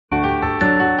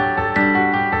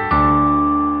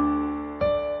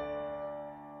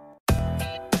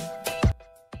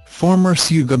Former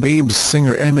Sugababes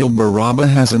singer Amelle Berrabah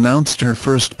has announced her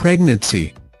first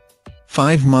pregnancy.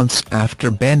 5 months after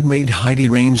bandmate Heidi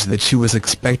arranged that she was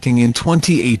expecting in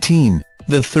 2018,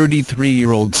 the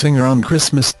 33-year-old singer on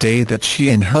Christmas Day that she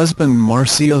and husband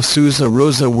Marcio Sousa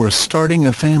Rosa were starting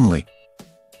a family.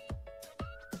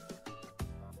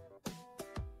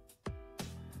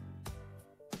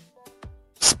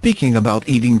 Speaking about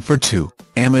eating for two,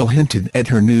 Amelle hinted at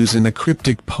her news in a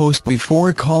cryptic post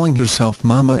before calling herself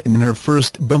Mama in her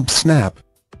first bump snap.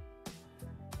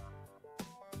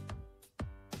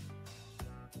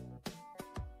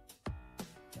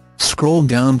 Scroll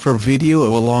down for video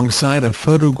alongside a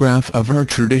photograph of her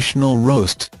traditional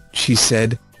roast. She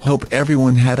said, "Hope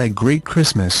everyone had a great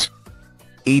Christmas.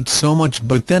 Ate so much,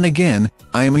 but then again,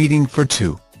 I'm eating for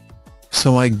two.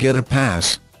 So I get a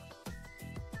pass."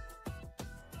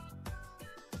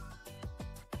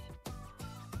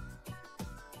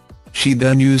 She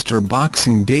then used her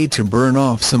Boxing Day to burn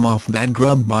off some of that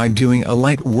grub by doing a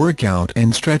light workout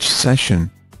and stretch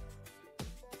session.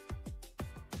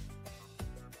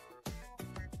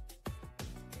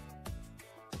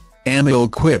 Amelle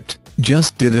quipped,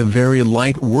 "Just did a very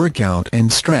light workout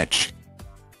and stretch.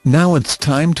 Now it's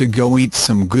time to go eat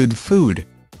some good food.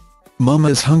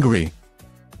 Mama's hungry."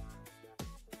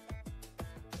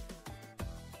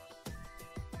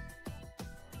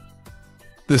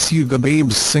 The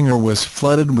Sugababes singer was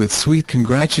flooded with sweet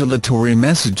congratulatory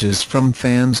messages from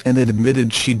fans and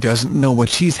admitted she doesn't know what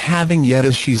she's having yet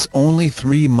as she's only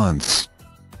 3 months.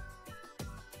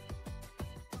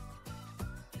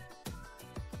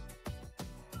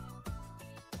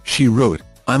 She wrote,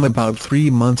 "I'm about 3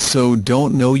 months, so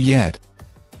don't know yet."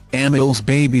 Amelle's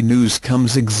baby news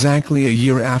comes exactly a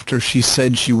year after she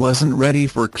said she wasn't ready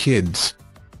for kids.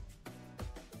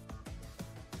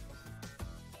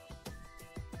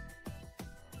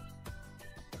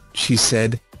 She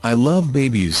said, "I love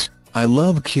babies, I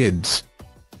love kids.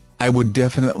 I would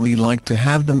definitely like to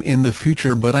have them in the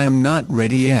future, but I am not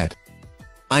ready yet.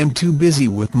 I'm too busy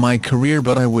with my career,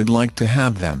 but I would like to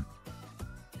have them."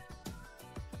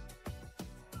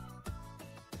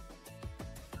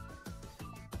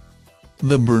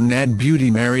 The brunette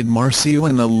beauty married Marcio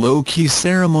in a low-key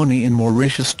ceremony in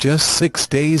Mauritius just 6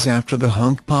 days after the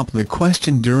hunk popped the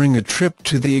question during a trip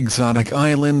to the exotic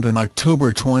island in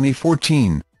October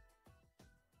 2014.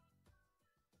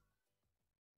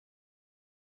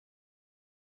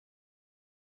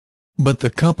 But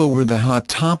the couple were the hot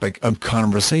topic of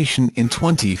conversation in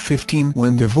 2015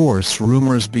 when divorce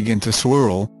rumors began to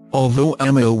swirl, although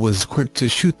Amelle was quick to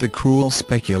shoot the cruel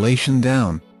speculation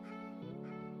down.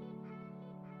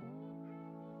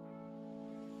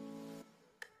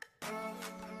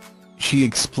 She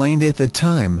explained at the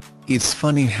time, "It's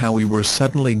funny how we were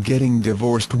suddenly getting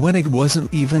divorced when it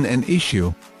wasn't even an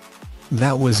issue.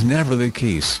 That was never the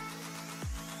case.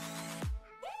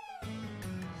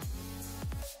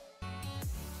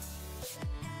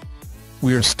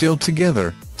 We're still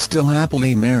together, still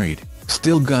happily married,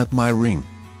 still got my ring.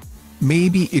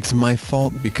 Maybe it's my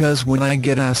fault because when I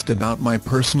get asked about my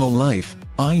personal life,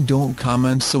 I don't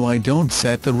comment, so I don't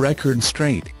set the record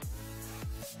straight."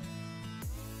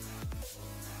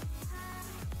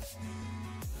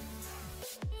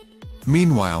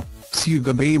 Meanwhile,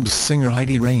 Sugababes singer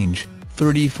Heidi,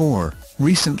 34,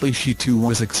 recently she too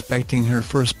was expecting her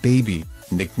first baby,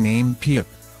 nicknamed Pip.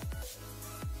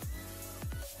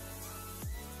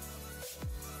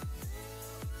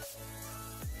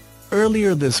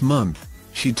 Earlier this month,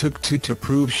 she took to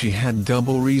prove she had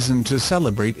double reason to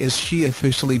celebrate as she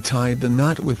officially tied the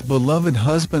knot with beloved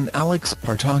husband Alex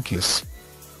Partakis.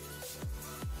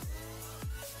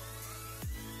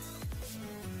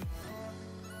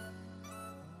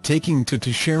 Taking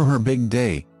to share her big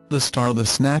day, the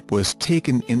snap was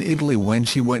taken in Italy when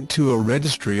she went to a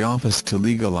registry office to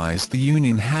legalize the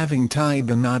union, having tied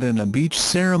the knot in a beach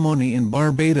ceremony in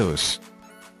Barbados.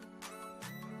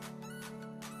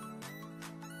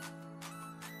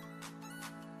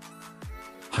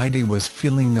 Heidi was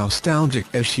feeling nostalgic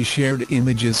as she shared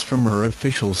images from her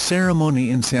official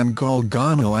ceremony in San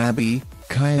Galgano Abbey,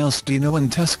 Castellino in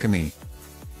Tuscany.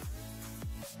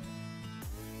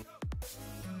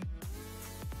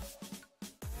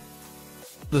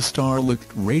 The star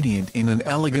looked radiant in an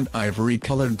elegant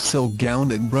ivory-colored silk gown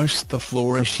that brushed the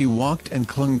floor as she walked and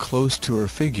clung close to her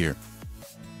figure.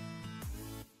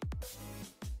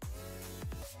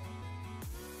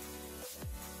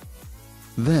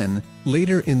 Then,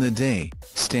 later in the day,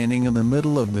 standing in the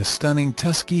middle of the stunning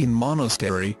Tuscan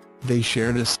monastery, they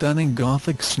shared a stunning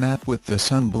Gothic snap with the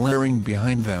sun blaring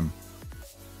behind them.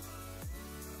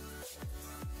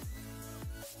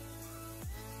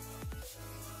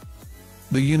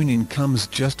 The union comes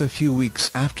just a few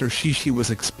weeks after she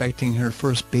was expecting her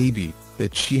first baby,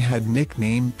 that she had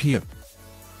nicknamed Pip.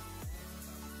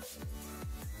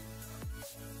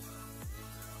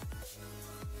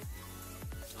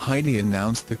 Heidi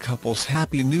announced the couple's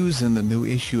happy news in the new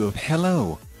issue of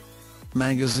Hello!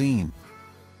 magazine.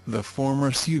 The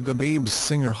former Sugababes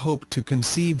singer hoped to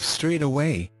conceive straight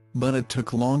away, but it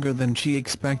took longer than she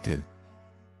expected.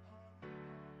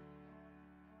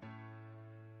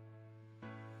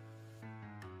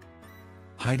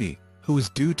 Heidi, who is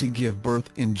due to give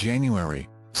birth in January,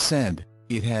 said,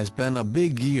 "It has been a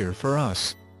big year for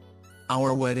us.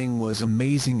 Our wedding was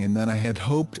amazing and then I had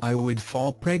hoped I would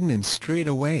fall pregnant straight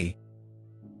away.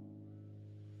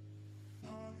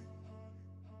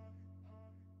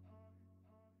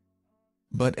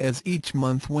 But as each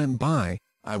month went by,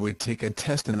 I would take a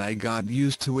test and I got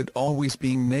used to it always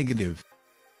being negative.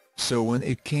 So when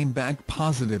it came back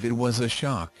positive it was a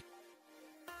shock."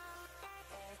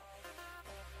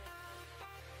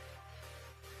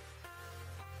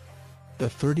 The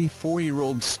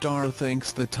 34-year-old star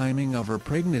thinks the timing of her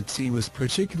pregnancy was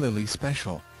particularly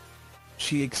special.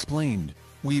 She explained,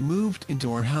 "We moved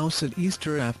into our house at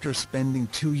Easter after spending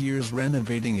 2 years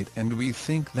renovating it and we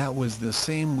think that was the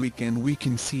same weekend we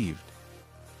conceived.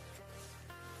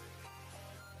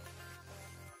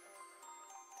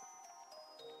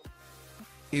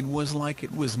 It was like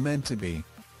it was meant to be.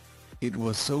 It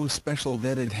was so special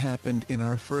that it happened in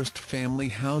our first family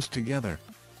house together.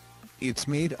 It's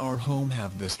made our home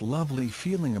have this lovely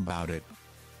feeling about it."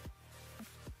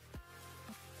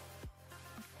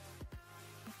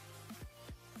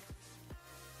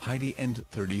 Heidi and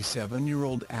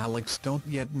 37-year-old Alex don't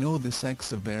yet know the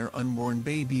sex of their unborn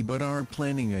baby but are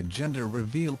planning a gender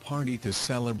reveal party to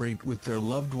celebrate with their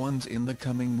loved ones in the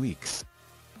coming weeks.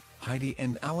 Heidi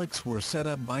and Alex were set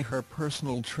up by her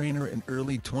personal trainer in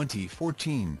early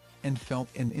 2014, and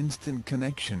felt an instant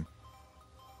connection.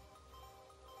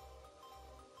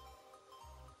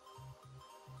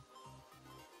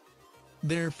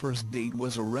 Their first date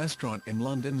was a restaurant in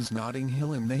London's Notting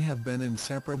Hill and they have been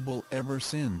inseparable ever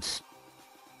since.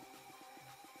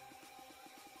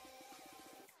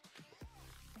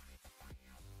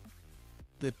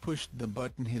 The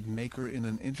push-the-button hitmaker in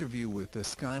an interview with the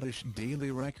Scottish Daily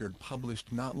Record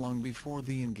published not long before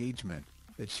the engagement,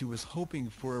 that she was hoping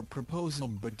for a proposal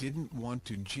but didn't want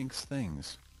to jinx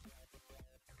things.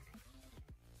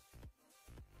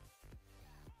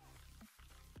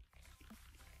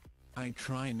 "I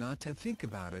try not to think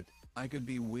about it, I could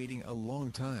be waiting a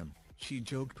long time," she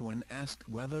joked when asked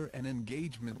whether an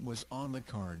engagement was on the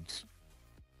cards.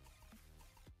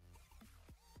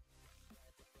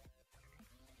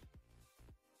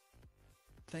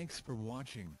 Thanks for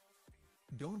watching.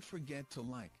 Don't forget to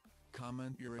like,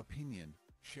 comment your opinion,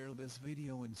 share this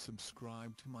video and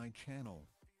subscribe to my channel.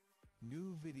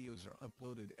 New videos are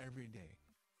uploaded every day.